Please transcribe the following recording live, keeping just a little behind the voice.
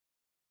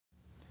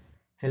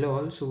Hello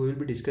all, so we will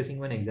be discussing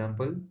one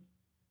example.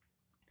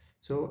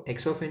 So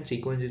x of n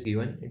sequence is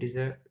given. It is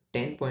a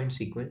 10-point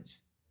sequence,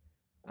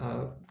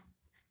 uh,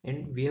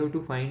 and we have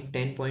to find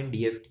 10-point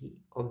DFT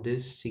of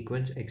this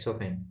sequence x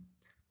of n.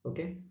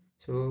 Okay,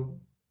 so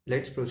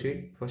let's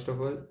proceed. First of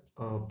all,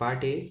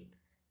 part A,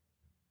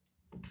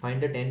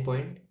 find the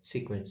 10-point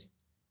sequence,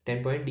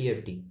 10-point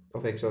DFT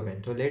of x of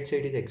n. So let's say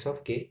it is x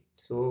of k.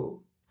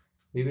 So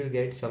we will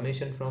get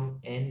summation from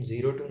n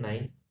 0 to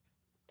 9,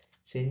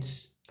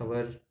 since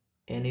our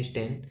n is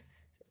 10,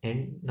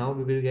 and now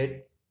we will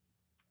get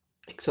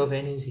x of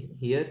n is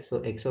here, so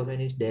x of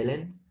n is del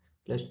n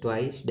plus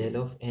twice del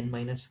of n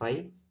minus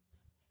 5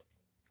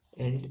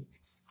 and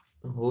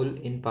whole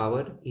in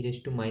power e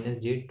raised to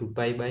minus j 2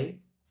 pi by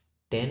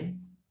 10,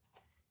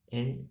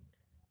 and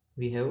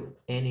we have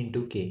n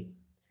into k.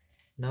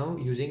 Now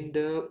using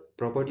the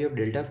property of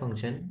delta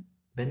function,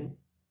 when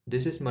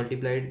this is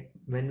multiplied,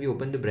 when we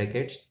open the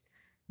brackets,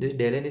 this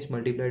del n is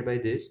multiplied by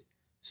this,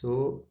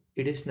 so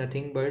it is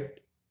nothing but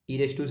e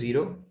raised to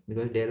 0,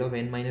 because del of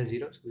n minus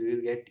 0, so we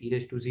will get e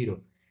raised to 0.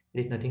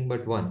 It is nothing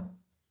but 1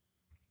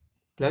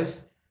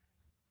 plus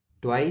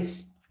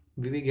twice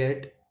we will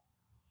get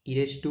e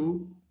raised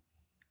to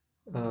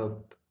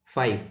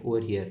 5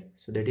 over here,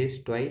 so that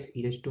is twice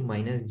e raised to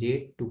minus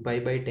j 2 pi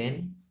by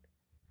 10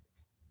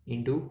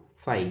 into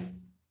 5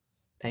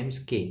 times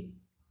k.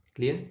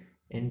 Clear?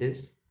 And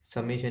this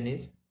summation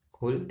is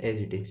whole as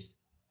it is,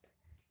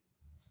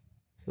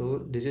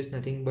 so this is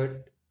nothing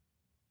but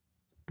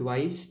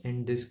twice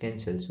and this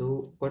cancel.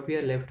 So what we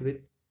are left with,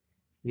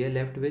 we are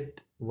left with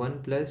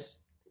 1 plus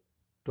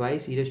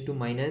twice e raised to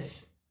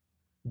minus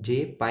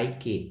j pi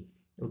k.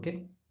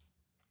 Okay,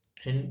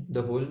 and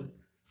the whole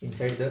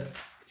inside the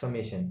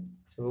summation.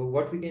 So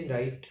what we can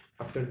write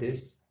after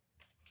this,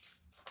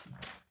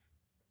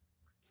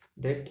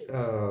 that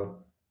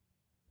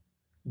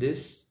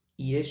this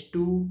e raised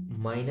to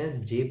minus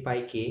j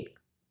pi k,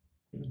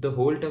 the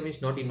whole term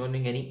is not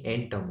involving any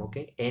n term.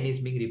 Okay, n is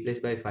being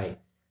replaced by 5,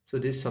 so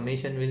this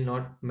summation will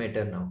not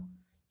matter now.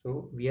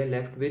 So we are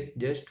left with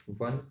just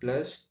 1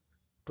 plus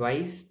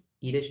twice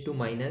e raised to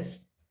minus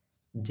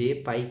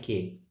j pi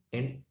k,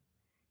 and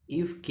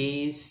if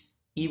k is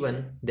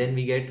even then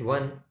we get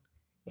 1,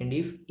 and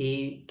if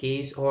k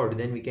is odd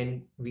then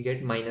we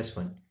get minus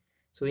 1.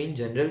 So in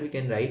general we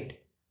can write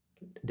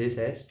this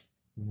as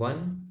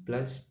 1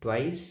 plus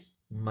twice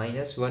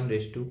minus 1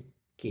 raised to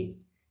k,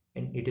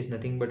 and it is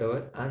nothing but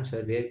our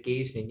answer, where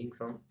k is ranging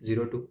from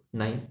 0 to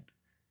 9.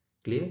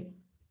 Clear?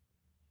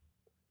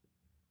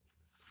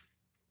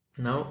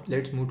 Now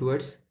let's move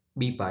towards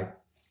B part.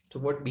 So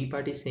what B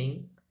part is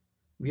saying,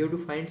 we have to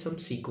find some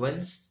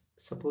sequence.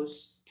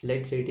 Suppose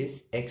let's say it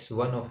is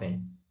x1 of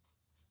n.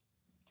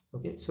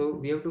 Okay, so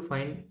we have to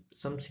find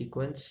some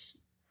sequence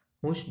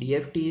whose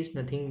DFT is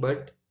nothing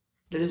but,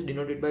 let us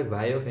denote it by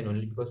y of n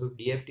only, because if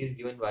DFT is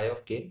given y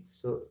of k,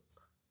 so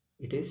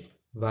it is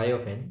y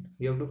of n.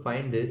 We have to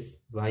find this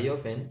y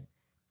of n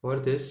for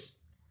this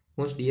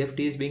whose DFT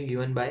is being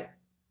given by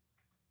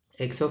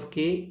x of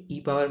k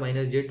e power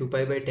minus j 2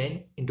 pi by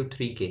 10 into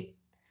 3k.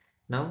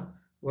 Now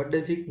what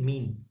does it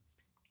mean?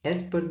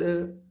 As per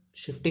the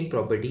shifting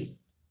property,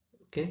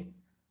 okay,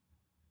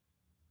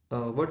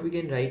 what we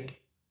can write,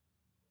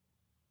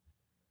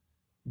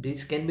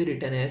 this can be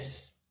written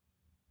as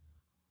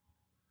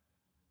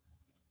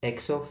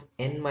x of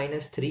n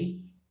minus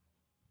 3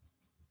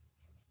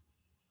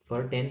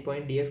 for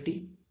 10-point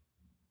DFT,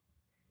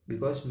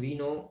 because we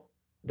know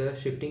the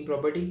shifting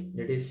property,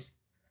 that is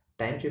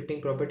time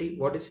shifting property.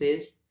 What it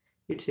says,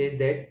 it says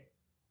that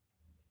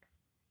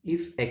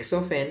if x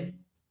of n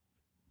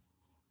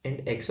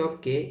and x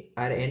of k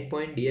are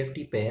n-point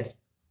DFT pair,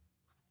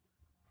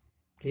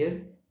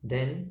 clear,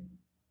 then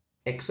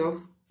x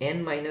of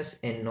n minus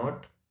n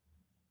naught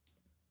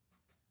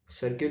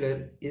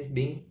circular is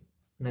being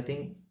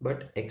nothing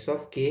but x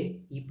of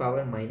k e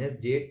power minus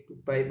j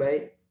 2 pi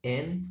by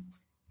n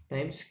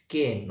times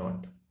k n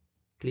naught.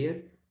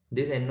 Clear?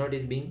 This n naught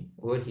is being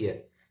over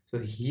here, so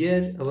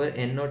here our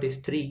n naught is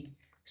 3,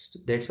 so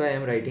that's why I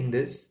am writing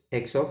this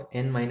x of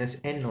n minus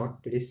n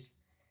naught, that is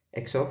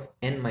x of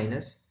n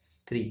minus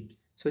 3.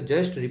 So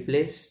just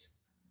replace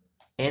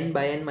n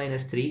by n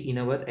minus 3 in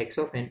our x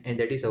of n, and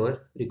that is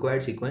our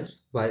required sequence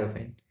y of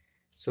n.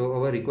 So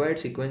our required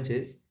sequence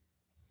is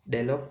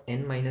del of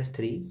n minus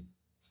 3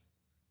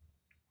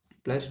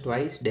 plus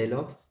twice del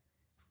of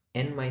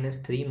n minus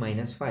 3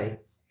 minus 5,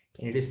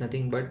 and it is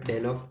nothing but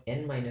del of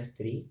n minus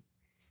 3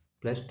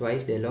 plus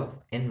twice del of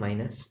n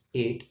minus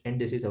 8, and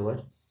this is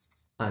our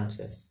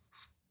answer.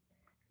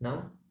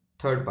 Now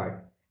third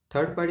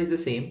part is the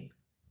same,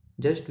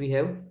 just we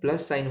have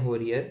plus sign over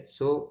here.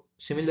 So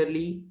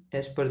similarly,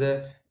 as per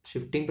the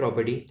shifting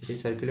property, that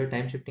is circular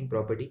time shifting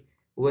property,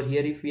 over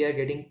here if we are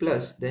getting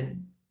plus,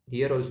 then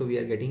here also we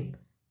are getting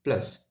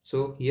plus.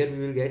 So here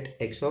we will get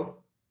x of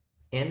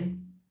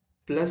n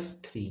plus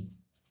 3,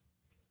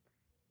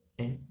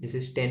 and this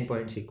is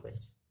 10-point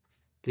sequence.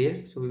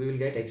 Clear? So we will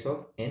get x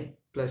of n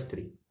plus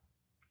 3.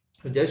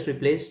 So just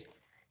replace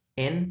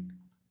n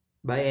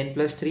by n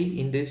plus 3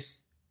 in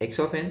this x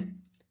of n.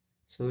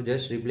 So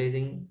just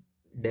replacing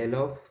del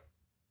of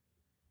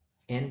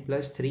n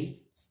plus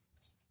 3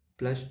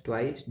 plus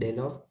twice del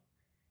of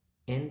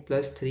n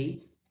plus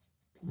 3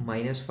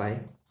 minus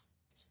 5.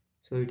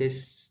 So it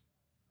is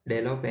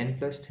del of n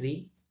plus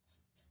 3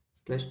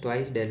 plus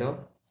twice del of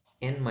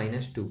n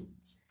minus 2.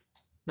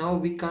 Now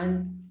we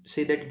can't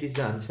say that it is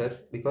the answer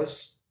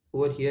because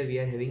over here we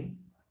are having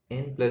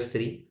n plus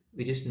 3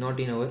 which is not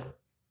in our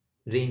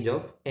range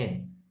of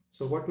n.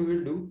 So what we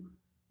will do,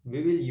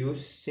 we will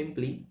use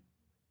simply,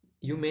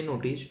 you may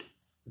notice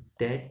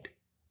that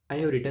I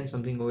have written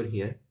something over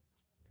here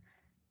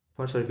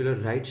for circular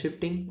right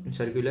shifting and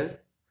circular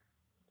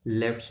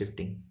left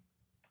shifting.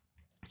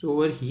 So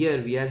over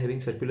here we are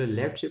having circular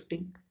left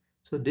shifting.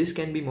 So this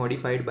can be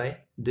modified by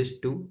these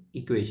two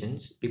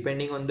equations.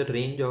 Depending on the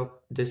range of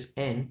this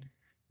n,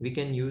 we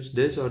can use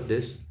this or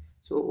this.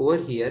 So over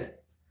here,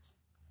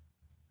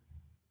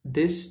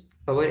 this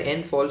our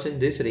n falls in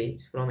this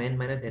range from n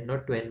minus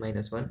n0 to n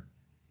minus 1.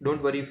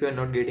 Don't worry if you are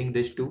not getting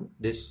this two,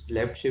 this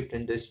left shift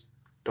and this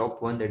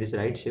top one, that is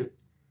right shift,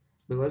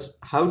 because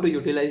how to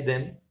utilize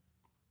them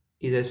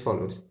is as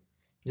follows.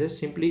 Just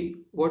simply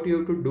what you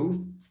have to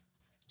do,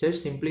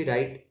 just simply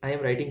write, I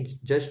am writing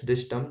just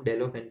this term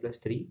del of n plus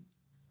 3.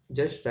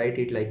 Just write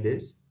it like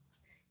this.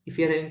 If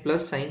you are having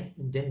plus sign,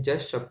 then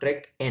just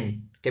subtract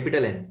n,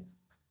 capital N,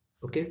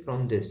 okay,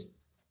 from this.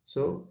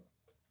 So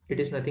it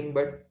is nothing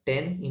but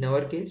 10 in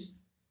our case.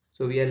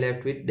 So we are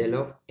left with del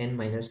of n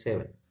minus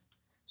 7.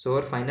 So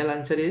our final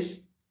answer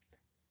is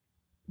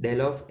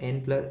del of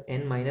n plus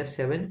n minus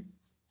 7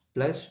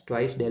 plus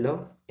twice del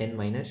of n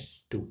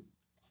minus 2.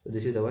 So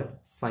this is our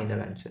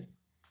final answer.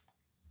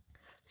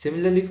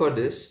 Similarly for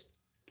this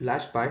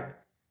last part,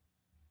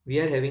 we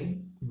are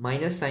having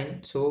minus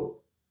sign.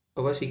 So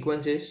our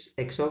sequence is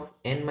x of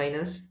n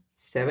minus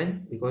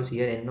 7 because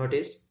here n0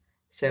 is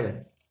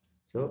 7.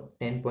 So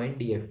 10 point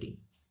DFT.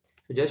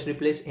 So just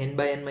replace n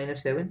by n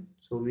minus 7.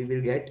 So we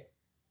will get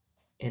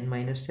n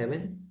minus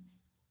 7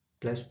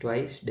 plus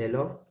twice del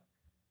of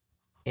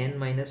n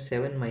minus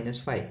 7 minus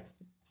 5.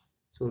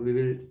 So we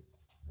will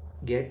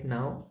get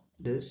now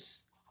this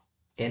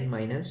n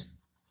minus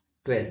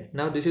 12.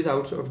 Now this is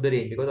out of the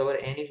range because our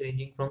n is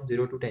ranging from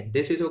 0 to 10.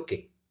 This is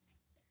okay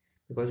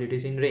because it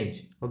is in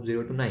range of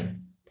 0 to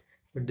 9.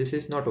 But this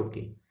is not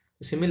okay.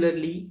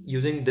 Similarly,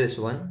 using this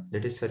one,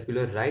 that is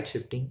circular right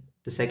shifting,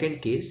 the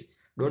second case,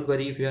 don't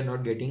worry if you are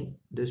not getting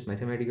this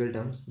mathematical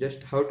terms.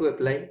 Just how to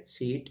apply,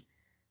 see it.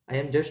 I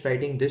am just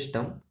writing this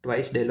term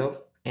twice del of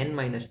n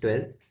minus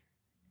 12.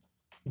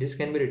 This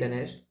can be written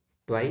as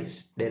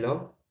twice del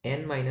of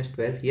n minus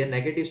 12. Here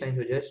negative sign,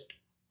 so just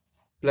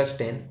plus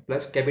 10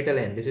 plus capital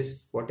N. This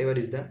is whatever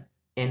is the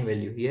n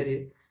value.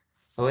 Here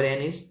our n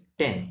is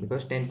 10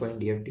 because 10 point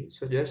DFT.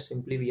 So just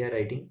simply we are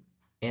writing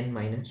n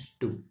minus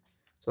 2.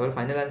 So our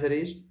final answer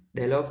is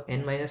del of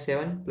n minus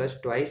 7 plus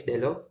twice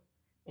del of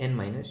n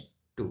minus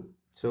 2.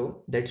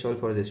 So that's all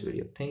for this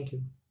video. Thank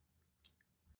you.